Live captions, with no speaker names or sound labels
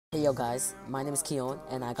Hey yo guys, my name is Khione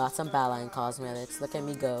and I got some Badlion cosmetics. Look at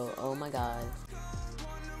me go, oh my god.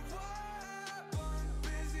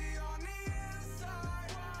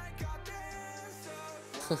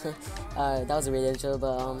 That was a really intro,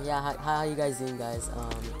 but yeah, how you guys doing, guys?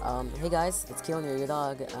 Hey guys, it's Khione here, your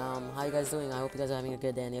dog. How you guys doing? I hope you guys are having a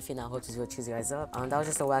good day, and if you're not, hope this will choose you guys up. That was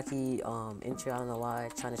just a wacky intro. I don't know why,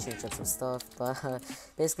 trying to change up some stuff, but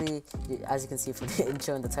basically, as you can see from the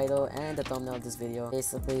intro and the title and the thumbnail of this video,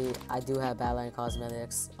 basically, I do have Badlion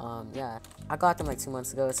cosmetics. Yeah, I got them like 2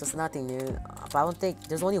 months ago, so it's nothing new. But I don't think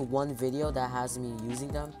there's only one video that has me using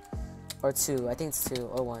them. Or two, I think it's two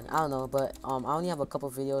or one, I don't know, but I only have a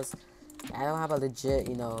couple videos. I don't have a legit,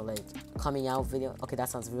 like coming out video. Okay, that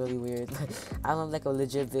sounds really weird. I don't have like a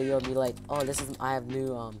legit video of me like, oh, I have new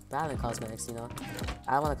Badlion cosmetics. I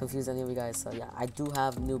don't want to confuse any of you guys, so yeah, I do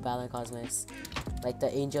have new Badlion cosmetics, like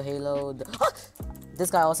the Angel Halo.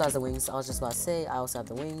 This guy also has the wings. I was just about to say, I also have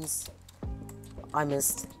the wings. I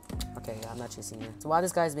missed. Okay, yeah, I'm not chasing you. So while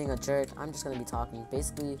this guy's being a jerk, I'm just gonna be talking.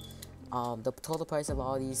 Basically, the total price of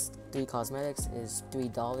all these 3 cosmetics is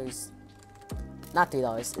 $3. Not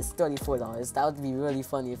 $3, it's $34. That would be really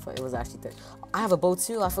funny if it was actually 30. I have a bow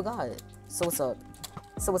too, I forgot. So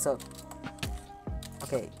what's up?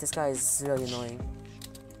 Okay, this guy is really annoying.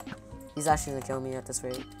 He's actually gonna kill me at this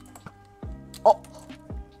rate. Oh!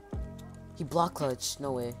 He block clutch,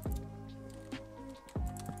 no way.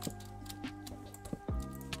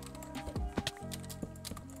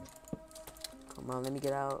 Come on, let me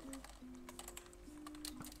get out.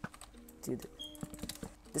 Dude,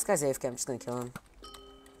 this guy's AFK, I'm just gonna kill him.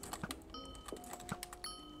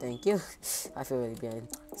 Thank you. I feel really bad.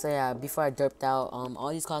 So yeah, before I derped out, all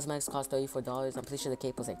these cosmetics cost $34. I'm pretty sure the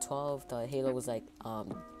cape was like 12. The halo was like, I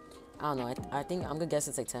don't know. I think I'm gonna guess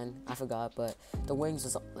it's like 10. I forgot, but the wings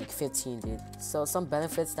was like 15, dude. So some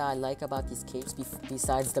benefits that I like about these capes,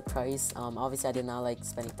 besides the price, obviously I did not like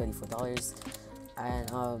spending $34.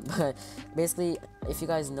 And but basically, if you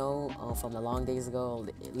guys know from the long days ago,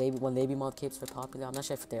 when Labby mod capes were popular, I'm not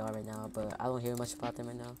sure if they are right now, but I don't hear much about them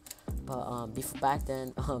right now. But before back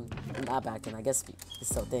then, not back then, I guess it's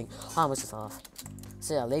still a thing. How much is off?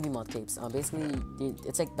 So yeah, Labby mod capes. Basically,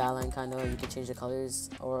 it's like Badlion kind of. You can change the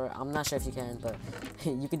colors, or I'm not sure if you can, but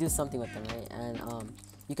you can do something with them, right? And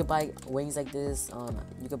you could buy wings like this.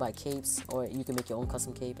 You could buy capes, or you can make your own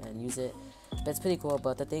custom cape and use it. That's pretty cool,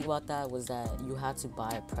 but the thing about that was that you had to buy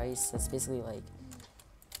a price. So it's basically like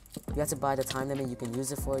you have to buy the time limit you can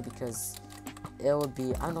use it for, because it would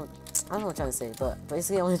be, I don't know what I'm trying to say, but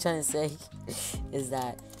basically what I'm trying to say is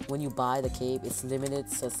that when you buy the cape, it's limited,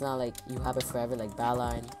 so it's not like you have it forever like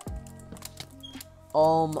Badlion.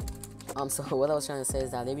 So what I was trying to say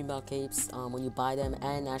is that Labby Mod capes, when you buy them,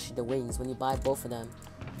 and actually the wings, when you buy both of them,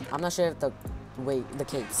 I'm not sure if the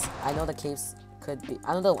capes, I know the capes could be,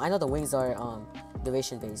 I know the wings are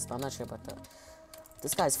duration based, but I'm not sure about that.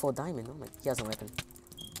 This guy's full diamond. Oh my, he has no weapon.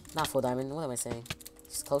 Not full diamond, what am I saying?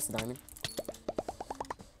 He's close to diamond.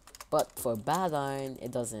 But for Badlion,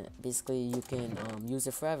 it doesn't. Basically, you can use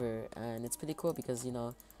it forever, and it's pretty cool because,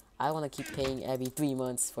 I want to keep paying every 3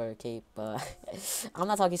 months for a cape, but I'm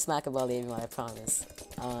not talking smack about Labby Mod, I promise.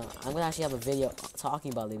 I'm going to actually have a video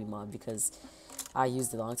talking about Labby Mod because I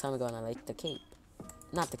used it a long time ago and I like the cape.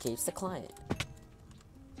 Not the capes, the client.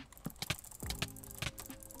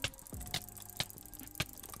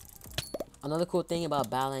 Another cool thing about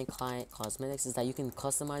Badlion Client cosmetics is that you can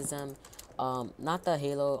customize them. Not the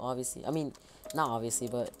halo, obviously. I mean, not obviously,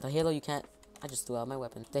 but the halo you can't. I just threw out my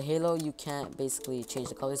weapon. The halo you can't basically change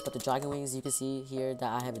the colors, but the dragon wings you can see here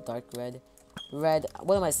that I have a dark red. Red.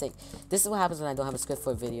 What am I saying? This is what happens when I don't have a script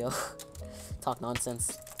for a video. Talk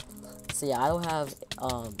nonsense. So yeah, I don't have.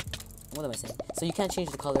 What am I saying? So you can't change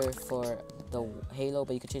the color for the halo,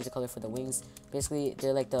 but you can change the color for the wings. Basically,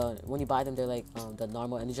 they're like when you buy them, they're like the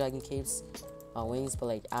normal Ender Dragon capes wings, but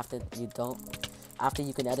like after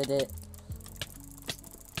you can edit it.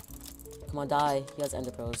 Come on, die. He has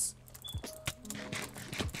Ender Pros.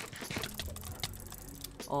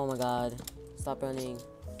 Oh my god. Stop running.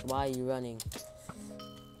 Why are you running?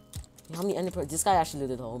 How many Ender Pros? This guy actually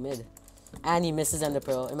looted the whole mid. And he misses Ender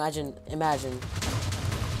Pearl. Imagine.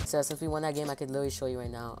 So since we won that game, I could literally show you right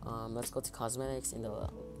now. Let's go to cosmetics in the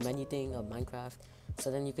menu thing of Minecraft. So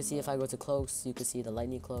then you can see if I go to cloaks, you can see the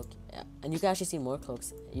lightning cloak, and you can actually see more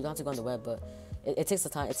cloaks. You don't have to go on the web, but it takes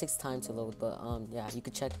time. It takes time to load. But yeah, you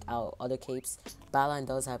could check out other capes. Badlion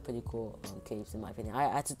does have pretty cool capes in my opinion.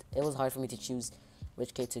 It was hard for me to choose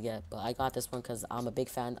which cape to get, but I got this one because I'm a big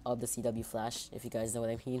fan of the CW Flash, if you guys know what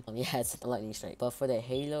I mean. Yeah, it's the lightning strike. But for the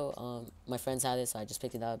halo, my friends had it, so I just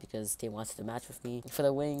picked it out because they wanted to match with me. For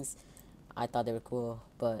the wings, I thought they were cool,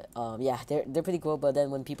 but yeah, they're pretty cool. But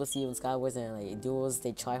then when people see you in Skywars and like duels,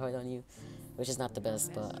 they try hard on you, which is not the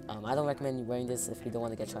best. But I don't recommend you wearing this if you don't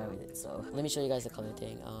want to get try with it. So let me show you guys the color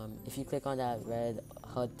thing. If you click on that red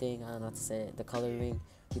HUD thing, I don't know how to say it, the color ring,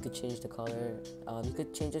 you could change the color. You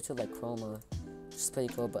could change it to like chroma, which is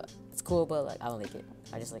pretty cool. But it's cool, but like I don't like it.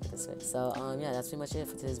 I just like it this way. So yeah, that's pretty much it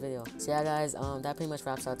for today's video. So yeah guys, that pretty much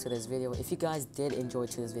wraps out today's video. If you guys did enjoy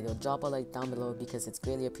today's video, drop a like down below because it's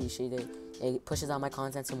greatly appreciated. It pushes out my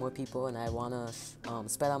content to more people, and I wanna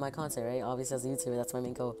spread out my content, right? Obviously as a YouTuber, that's my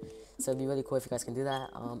main goal. So it'd be really cool if you guys can do that.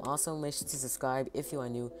 Also make sure to subscribe if you are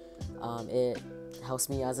new. It helps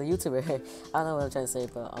me as a YouTuber. I don't know what I'm trying to say,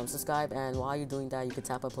 but subscribe, and while you're doing that, you can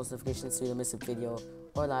tap on post notifications so you don't miss a video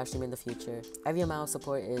or live stream in the future. Every amount of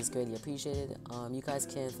support is greatly appreciated. You guys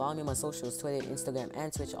can follow me on my socials, Twitter, Instagram,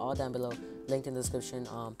 and Twitch, all down below, linked in the description.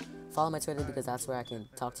 Follow my Twitter because that's where I can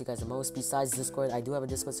talk to you guys the most. Besides Discord, I do have a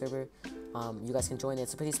Discord server. You guys can join it.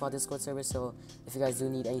 It's a pretty small Discord server, so if you guys do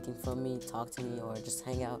need anything from me, talk to me or just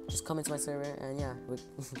hang out, just come into my server, and yeah.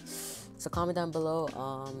 So comment down below,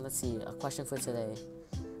 let's see, a question for today.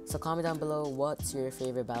 So comment down below what's your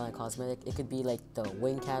favorite Badlion cosmetic. It could be like the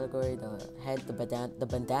wing category, the head, the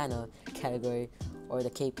bandana category, or the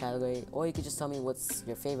cape category, or you could just tell me what's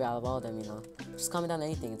your favorite out of all of them, you know. Just comment down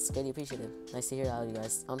anything, it's greatly appreciated. Nice to hear out of you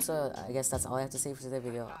guys. So I guess that's all I have to say for today's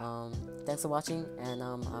video. Thanks for watching, and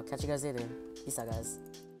I'll catch you guys later. Peace out guys.